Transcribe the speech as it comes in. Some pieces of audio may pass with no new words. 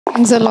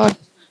Thanks a lot.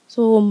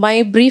 So,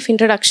 my brief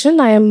introduction,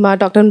 I am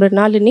Dr.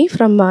 Mirunalini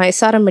from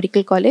SRM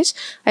Medical College.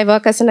 I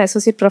work as an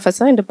associate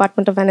professor in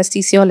Department of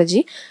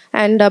Anesthesiology.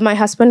 And my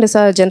husband is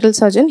a general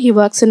surgeon. He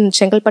works in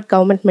Chengalpet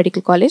Government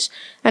Medical College.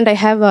 And I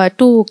have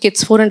 2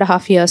 kids,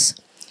 4.5 years.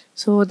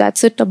 So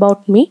that's it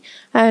about me.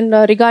 And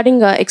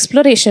regarding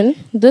exploration,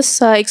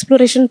 this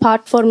exploration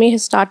part for me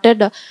has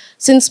started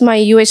since my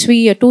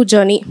UHV-II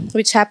journey,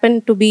 which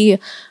happened to be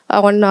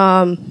on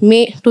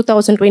May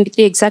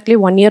 2023, exactly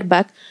 1 year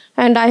back.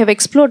 And I have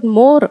explored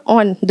more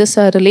on this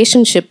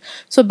relationship.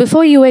 So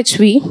before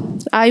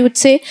UHV, I would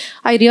say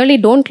I really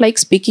don't like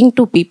speaking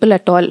to people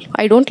at all.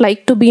 I don't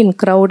like to be in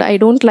crowd. I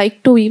don't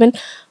like to even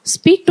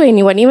speak to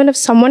anyone. Even if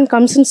someone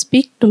comes and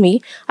speak to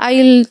me,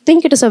 I'll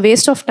think it is a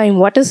waste of time.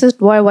 What is it?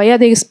 Why are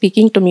they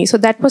speaking to me? So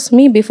that was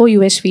me before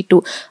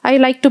UHV-II. I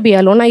like to be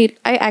alone. I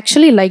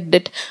actually liked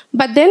it.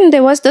 But then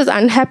there was this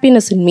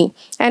unhappiness in me.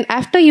 And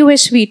after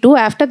UHV-II,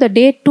 after the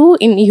day 2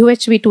 in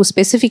UHV-II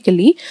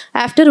specifically,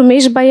 after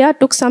Umesh Bhaiya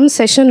took some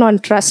session on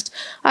trust,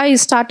 I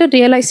started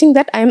realizing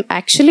that I'm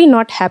actually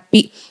not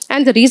happy.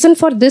 And the reason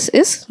for this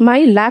is my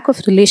lack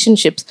of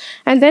relationships.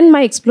 And then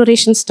my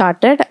exploration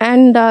started.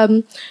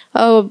 And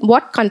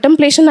what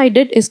contemplation I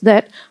did is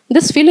that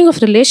this feeling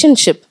of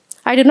relationship,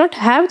 I did not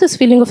have this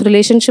feeling of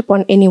relationship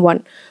on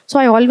anyone. So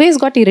I always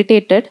got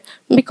irritated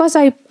because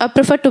I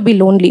prefer to be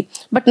lonely.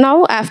 But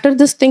now after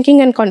this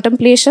thinking and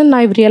contemplation,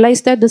 I've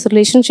realized that this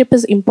relationship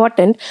is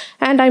important.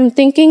 And I'm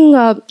thinking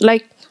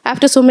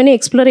after so many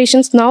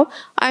explorations now,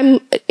 I'm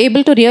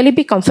able to really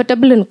be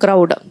comfortable in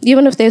crowd.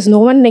 Even if there's no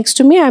one next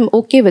to me, I'm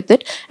okay with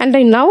it. And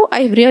now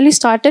I've really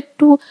started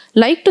to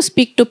like to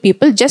speak to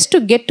people just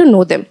to get to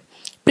know them.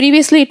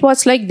 Previously, it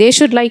was like they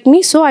should like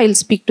me, so I'll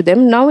speak to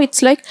them. Now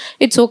it's like,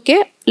 it's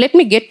okay, let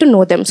me get to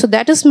know them. So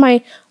that is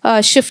my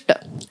shift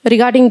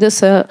regarding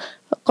this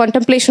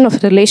contemplation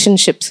of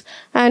relationships.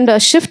 And a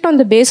shift on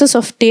the basis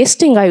of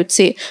tasting, I would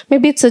say.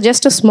 Maybe it's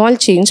just a small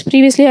change.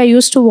 Previously, I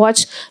used to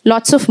watch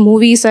lots of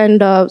movies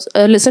and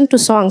listen to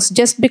songs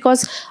just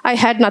because I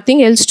had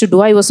nothing else to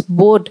do. I was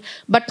bored.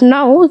 But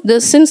now,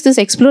 since this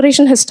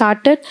exploration has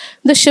started,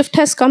 the shift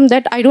has come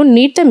that I don't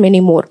need them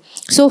anymore.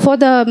 So for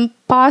the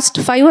past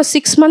 5 or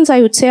 6 months,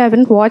 I would say I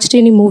haven't watched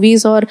any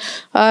movies or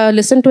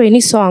listened to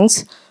any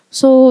songs.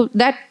 So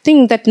that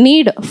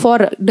need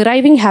for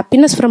deriving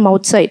happiness from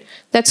outside,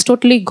 that's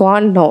totally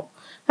gone now.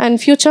 And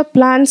future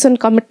plans and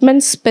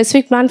commitments,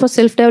 specific plan for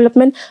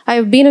self-development. I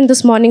have been in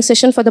this morning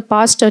session for the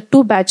past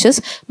 2 batches,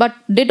 but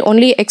did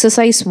only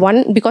exercise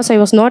 1 because I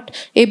was not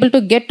able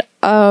to get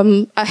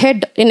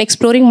ahead in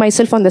exploring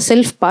myself on the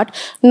self part.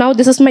 Now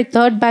this is my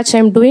 3rd batch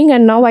I'm doing,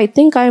 and now I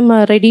think I'm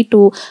ready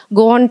to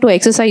go on to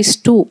exercise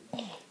 2.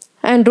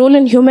 And role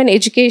in human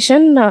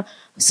education.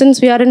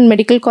 Since we are in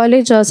medical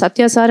college,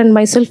 Satya sir and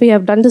myself, we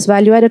have done this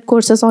value-added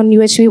courses on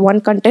UHV-I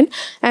content.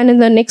 And in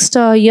the next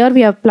year,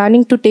 we are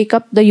planning to take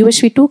up the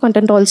UHV-II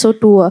content also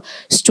to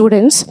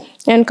students.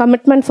 And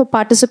commitment for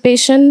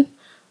participation.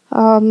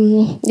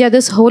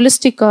 This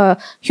holistic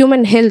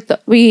human health.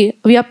 We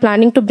are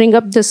planning to bring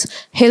up this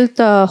health,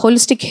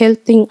 holistic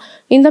health thing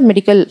in the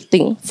medical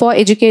thing for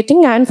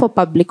educating and for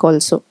public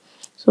also.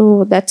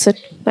 So that's it.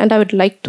 And I would like to